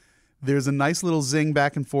 but there's a nice little zing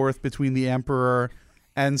back and forth between the Emperor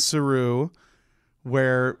and Saru,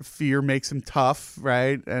 where fear makes him tough,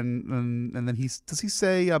 right? And then does he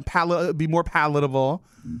say be more palatable?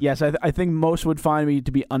 Yes, I think most would find me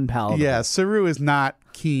to be unpalatable. Yeah, Saru is not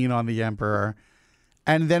keen on the Emperor.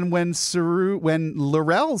 And then when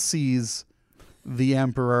Laurel sees the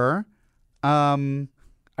Emperor, I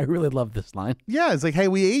really love this line. Yeah, it's like, hey,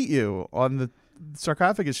 we ate you on the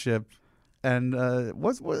sarcophagus ship. And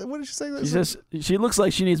what did she say? She looks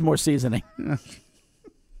like she needs more seasoning.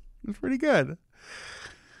 It's pretty good.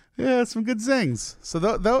 Yeah, some good zings. So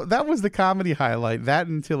that was the comedy highlight, that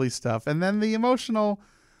and Tilly stuff. And then the emotional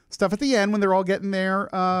stuff at the end when they're all getting their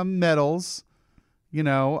medals,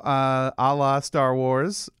 a la Star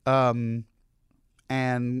Wars. And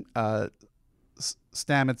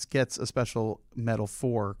Stamets gets a special medal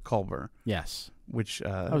for Culber. Yes. Which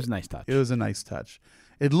that was a nice touch. It was a nice touch.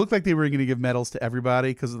 It looked like they were going to give medals to everybody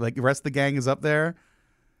because the rest of the gang is up there.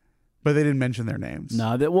 But they didn't mention their names.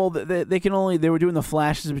 No, they were doing the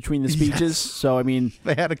flashes between the speeches. Yes. So, I mean.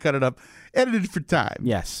 They had to cut it up. Edited for time.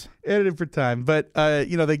 Yes. Edited for time. But,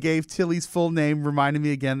 they gave Tilly's full name, reminding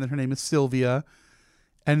me again that her name is Sylvia.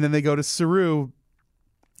 And then they go to Saru,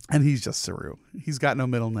 and he's just Saru. He's got no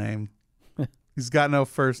middle name. He's got no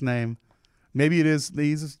first name. Maybe it is.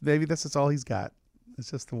 Maybe that's all he's got. It's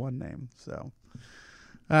just the one name. So,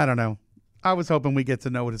 I don't know. I was hoping we get to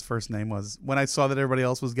know what his first name was. When I saw that everybody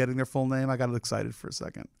else was getting their full name, I got excited for a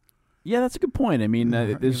second. Yeah, that's a good point. I mean,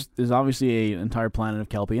 there's obviously an entire planet of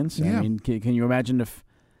Kelpians. Yeah. I mean, can you imagine if...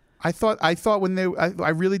 I thought when I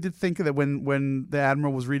really did think that when the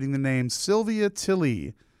Admiral was reading the names, Sylvia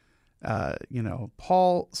Tilly,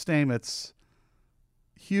 Paul Stamets,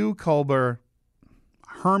 Hugh Culber,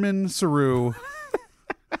 Herman Saru...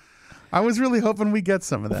 I was really hoping we get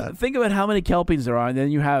some of that. Think about how many Kelpians there are, and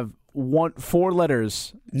then you have 4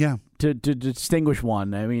 letters. Yeah. To distinguish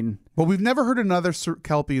one. I mean, well, we've never heard another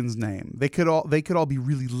Kelpian's name. They could all be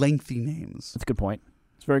really lengthy names. That's a good point.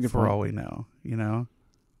 It's a very good point. For all we know, I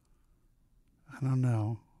don't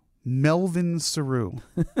know. Melvin Saru,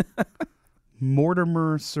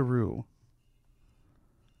 Mortimer Saru,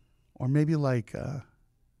 or maybe I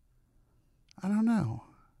don't know.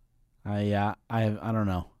 I don't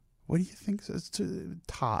know. What do you think? It's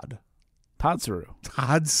Todd. Todd Saru.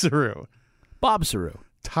 Todd Saru. Bob Saru.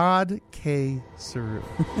 Todd K. Saru.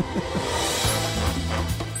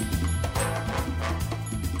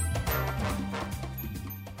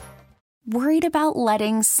 Worried about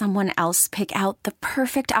letting someone else pick out the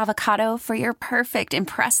perfect avocado for your perfect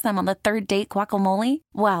impress them on the third date guacamole?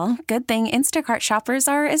 Well, good thing Instacart shoppers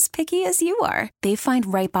are as picky as you are. They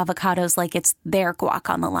find ripe avocados like it's their guac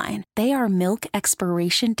on the line. They are milk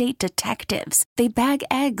expiration date detectives. They bag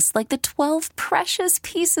eggs like the 12 precious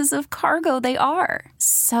pieces of cargo they are.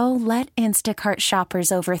 So let Instacart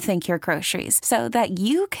shoppers overthink your groceries so that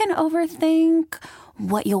you can overthink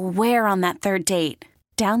what you'll wear on that third date.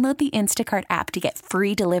 Download the Instacart app to get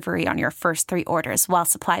free delivery on your first 3 orders while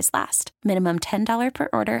supplies last. Minimum $10 per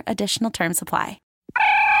order. Additional terms apply.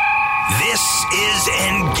 This is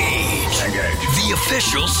Engage. The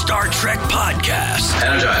official Star Trek podcast.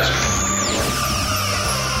 Energize.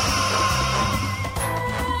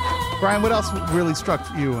 Brian, what else really struck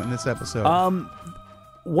you in this episode?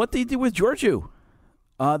 What they did with Georgiou.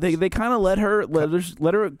 They kind of let her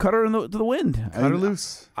cut her to the wind. Cut her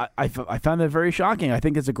loose. I found that very shocking. I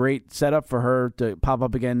think it's a great setup for her to pop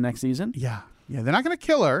up again next season. Yeah. They're not going to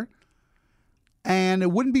kill her, and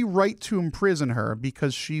it wouldn't be right to imprison her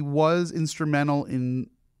because she was instrumental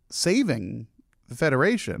in saving the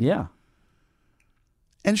Federation. Yeah.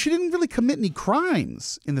 And she didn't really commit any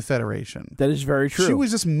crimes in the Federation. That is very true. She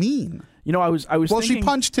was just mean. You know, I was well, thinking, she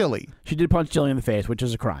punched Tilly. She did punch Tilly in the face, which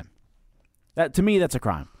is a crime. That to me, that's a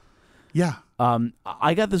crime. Yeah.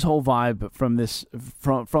 I got this whole vibe from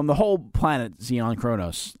the whole planet Xeon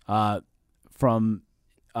Kronos from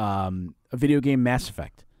a video game, Mass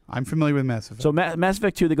Effect. I'm familiar with Mass Effect. So Mass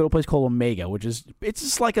Effect 2, they go to a place called Omega, which is it's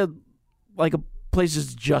just like a place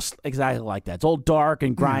that's just exactly like that. It's all dark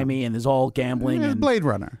and grimy, and there's all gambling and Blade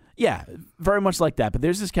Runner. Yeah, very much like that. But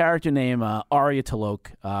there's this character named Arya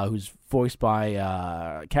T'Loak, who's voiced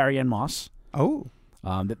by Carrie-Anne Moss. Oh.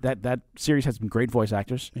 That series has some great voice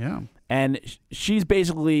actors. Yeah. And she's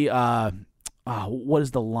basically, what is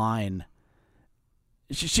the line?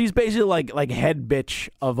 She's basically like head bitch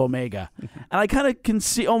of Omega. And I kind of can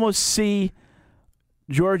almost see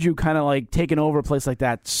Georgiou kind of like taking over a place like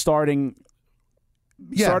that, starting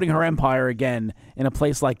her empire again in a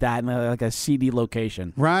place like that, in like a seedy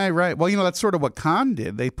location. Right. Well, that's sort of what Khan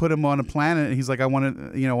did. They put him on a planet, and he's like, I want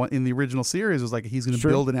to, in the original series, it was like he's going to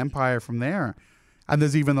build an empire from there. And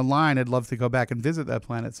there's even the line, I'd love to go back and visit that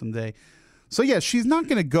planet someday. So, yeah, she's not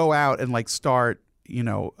going to go out and like start,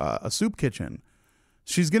 a soup kitchen.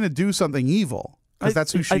 She's going to do something evil because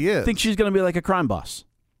that's who she is. I think she's going to be like a crime boss.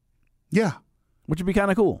 Yeah. Which would be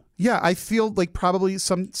kind of cool. Yeah, I feel like probably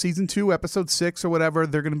some season 2, episode 6 or whatever,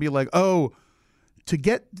 they're going to be like, oh, to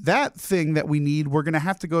get that thing that we need, we're going to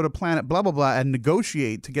have to go to planet blah, blah, blah and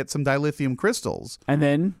negotiate to get some dilithium crystals. And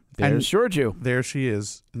then there's Georgiou. There she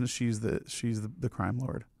is. And she's the crime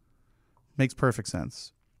lord. Makes perfect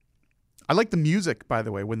sense. I like the music, by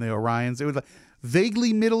the way, when the Orions, it was like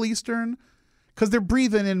vaguely Middle Eastern because they're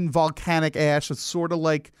breathing in volcanic ash. It's sort of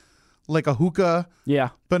like a hookah. Yeah.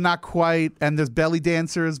 But not quite. And there's belly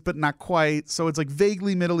dancers, but not quite. So it's like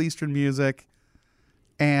vaguely Middle Eastern music.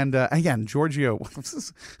 And again, Georgiou.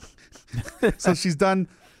 So she's done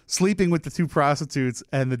sleeping with the 2 prostitutes,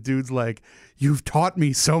 and the dude's like, "You've taught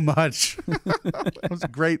me so much." That was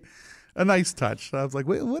great. A nice touch. I was like,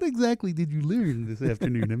 wait, what exactly did you learn this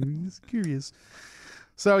afternoon? I'm just curious.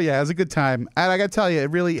 So, yeah, it was a good time. And I got to tell you,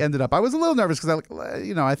 it really ended up. I was a little nervous because,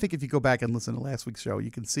 I think if you go back and listen to last week's show,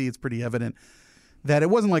 you can see it's pretty evident that it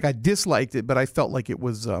wasn't like I disliked it, but I felt like it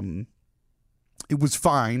was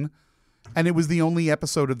fine. And it was the only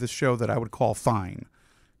episode of this show that I would call fine.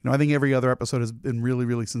 I think every other episode has been really,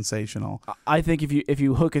 really sensational. I think if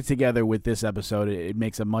you hook it together with this episode, it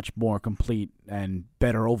makes a much more complete and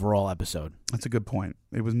better overall episode. That's a good point.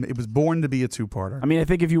 It was born to be a 2-parter. I mean, I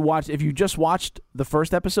think if you just watched the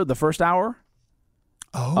first episode, the first hour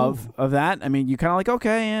of that, I mean, you kind of like,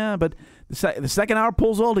 okay, yeah, but the second hour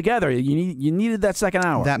pulls all together. You needed that second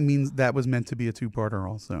hour. That means that was meant to be a 2-parter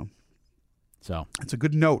also. So it's a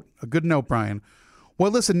good note, Brian.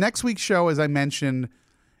 Well, listen, next week's show, as I mentioned,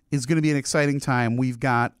 is going to be an exciting time. We've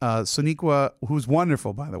got Sonequa, who's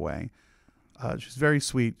wonderful, by the way. She's very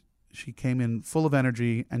sweet. She came in full of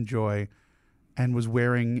energy and joy and was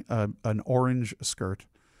wearing an orange skirt.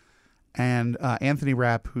 And Anthony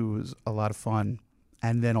Rapp, who was a lot of fun.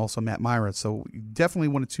 And then also Matt Myra. So you definitely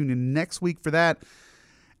want to tune in next week for that.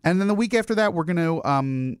 And then the week after that, we're going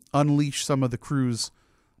to unleash some of the cruise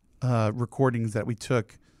recordings that we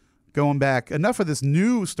took going back. Enough of this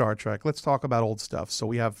new Star Trek. Let's talk about old stuff. So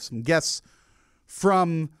we have some guests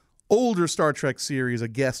from older Star Trek series, a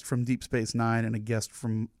guest from Deep Space Nine and a guest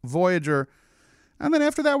from Voyager. And then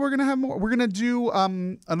after that, we're going to have more. We're going to do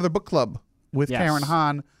another book club with Karen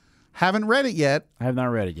Hahn. Haven't read it yet. I have not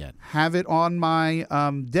read it yet. Have it on my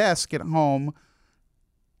desk at home.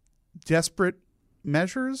 Drastic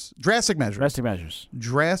Measures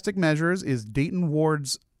is Dayton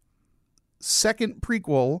Ward's second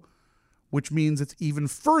prequel, which means it's even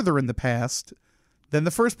further in the past than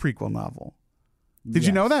the first prequel novel. Did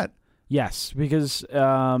you know that? Yes, because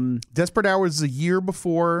Desperate Hours is a year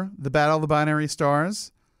before the Battle of the Binary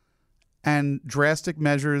Stars, and Drastic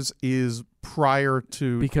Measures is prior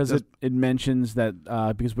to... Because it mentions that,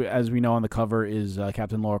 because as we know on the cover is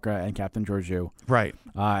Captain Lorca and Captain Georgiou. Right.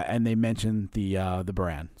 And they mentioned the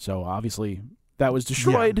Baran. So obviously that was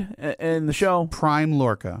destroyed in the show. Prime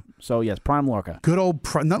Lorca. So yes, Prime Lorca. Good old...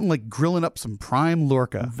 nothing like grilling up some Prime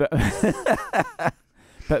Lorca.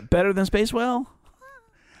 But better than Space Whale?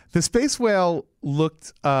 The Space Whale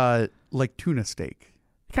looked like tuna steak.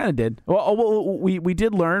 It kind of did. Well, we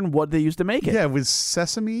did learn what they used to make it. Yeah, it was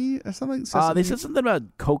sesame or something. Sesame? They said something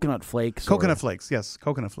about coconut flakes. Coconut flakes, yes.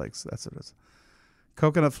 Coconut flakes. That's what it is.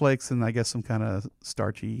 Coconut flakes and I guess some kind of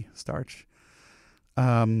starch.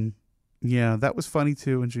 Yeah, that was funny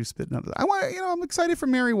too when she was spitting out. I'm excited for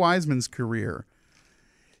Mary Wiseman's career.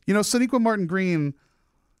 Sonequa Martin Green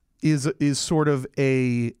is sort of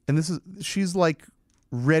she's like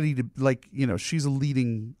ready to, like, she's a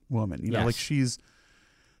leading woman, yes. Like she's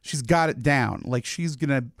got it down. Like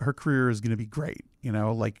her career is gonna be great,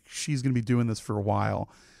 like she's gonna be doing this for a while.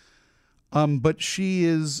 But she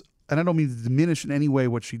is, and I don't mean to diminish in any way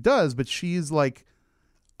what she does, but she is like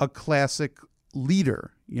a classic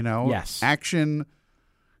leader, Yes. Action,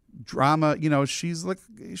 drama, she's like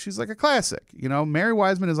a classic. Mary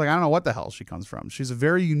Wiseman is like, I don't know what the hell she comes from. She's a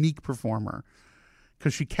very unique performer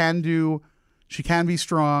because she can be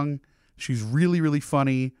strong. She's really, really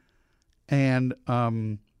funny. And,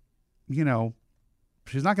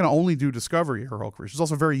 she's not going to only do Discovery her whole career. She's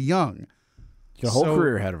also very young. She's got a whole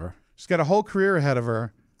career ahead of her. She's got a whole career ahead of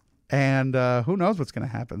her. And who knows what's going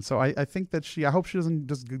to happen. So I think that I hope she doesn't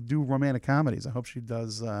just do romantic comedies. I hope she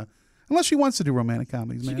does, unless she wants to do romantic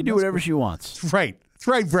comedies. She can do whatever she wants. Right. That's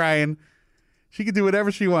right, Brian. She can do whatever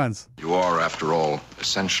she wants. You are, after all,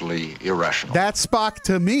 essentially irrational. That's Spock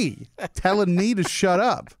to me, telling me to shut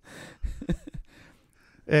up.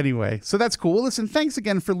 Anyway, so that's cool. Well, listen, thanks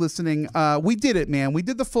again for listening. We did it, man. We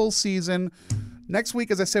did the full season. Next week,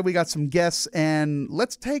 as I said, we got some guests, and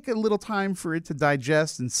let's take a little time for it to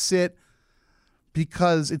digest and sit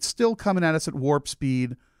because it's still coming at us at warp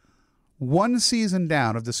speed. One season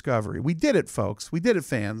down of Discovery. We did it, folks. We did it,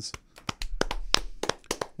 fans.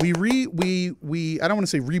 We I don't want to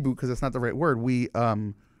say reboot because that's not the right word. We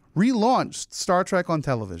relaunched Star Trek on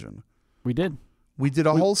television. We did. We did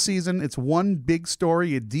a whole season. It's one big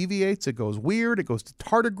story. It deviates. It goes weird. It goes to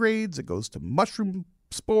tardigrades. It goes to mushroom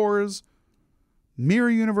spores, mirror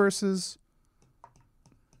universes.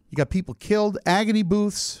 You got people killed, agony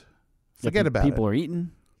booths. Forget about it. People are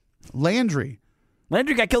eaten. Landry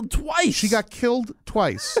got killed twice. She got killed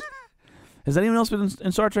twice. Has anyone else been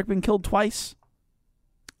in Star Trek been killed twice?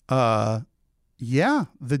 Yeah,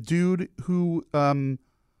 the dude who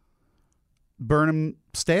Burnham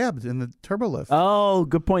stabbed in the turbolift. Oh,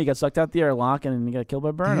 good point. He got sucked out the airlock and he got killed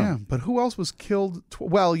by Burnham. Yeah, but who else was killed?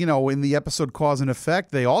 Well, in the episode Cause and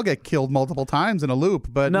Effect, they all get killed multiple times in a loop.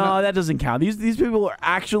 But no, that doesn't count. These people are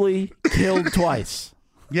actually killed twice.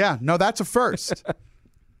 Yeah, no, that's a first.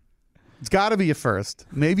 It's got to be a first.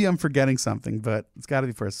 Maybe I'm forgetting something, but it's got to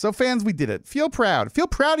be first. So, fans, we did it. Feel proud. Feel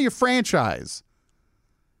proud of your franchise.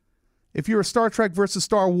 If you're a Star Trek versus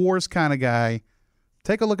Star Wars kind of guy,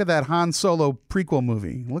 take a look at that Han Solo prequel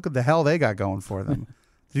movie. Look at the hell they got going for them.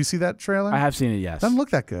 Did you see that trailer? I have seen it, yes. Doesn't look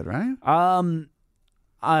that good, right?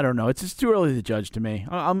 I don't know. It's just too early to judge to me.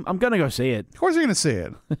 I'm going to go see it. Of course you're going to see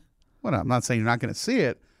it. Well, I'm not saying you're not going to see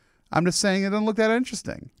it. I'm just saying it doesn't look that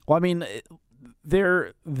interesting. Well, I mean,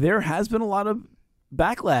 there has been a lot of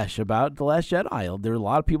backlash about The Last Jedi. There are a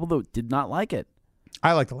lot of people that did not like it.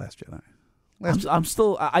 I like The Last Jedi. I'm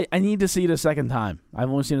still. I need to see it a second time.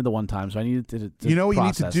 I've only seen it the one time, so I need to you know what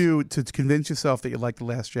process. You need to do to convince yourself that you like The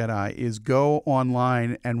Last Jedi is go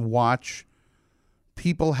online and watch.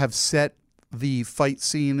 People have set the fight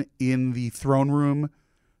scene in the throne room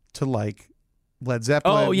to like Led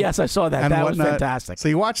Zeppelin. Oh yes, I saw that. That was fantastic. So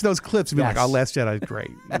you watch those clips and be like, "Oh, Last Jedi is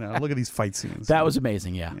great." Look at these fight scenes. That was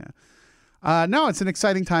amazing. Yeah. No, it's an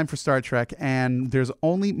exciting time for Star Trek, and there's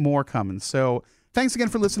only more coming. So. Thanks again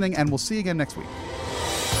for listening, and we'll see you again next week.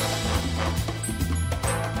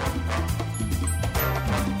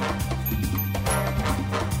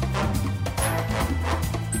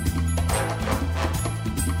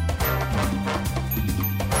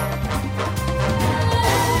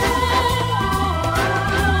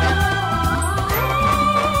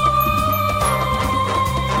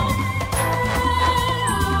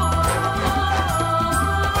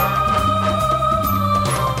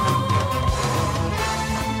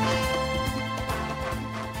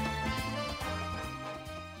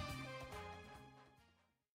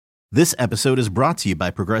 This episode is brought to you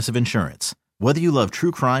by Progressive Insurance. Whether you love true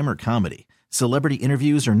crime or comedy, celebrity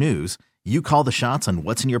interviews or news, you call the shots on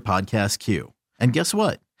what's in your podcast queue. And guess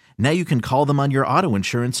what? Now you can call them on your auto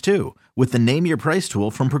insurance too with the Name Your Price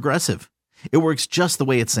tool from Progressive. It works just the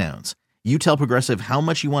way it sounds. You tell Progressive how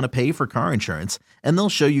much you want to pay for car insurance, and they'll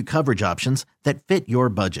show you coverage options that fit your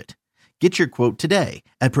budget. Get your quote today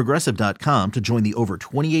at Progressive.com to join the over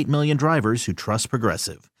 28 million drivers who trust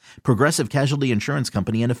Progressive. Progressive Casualty Insurance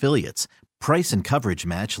Company and Affiliates. Price and coverage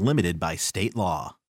match limited by state law.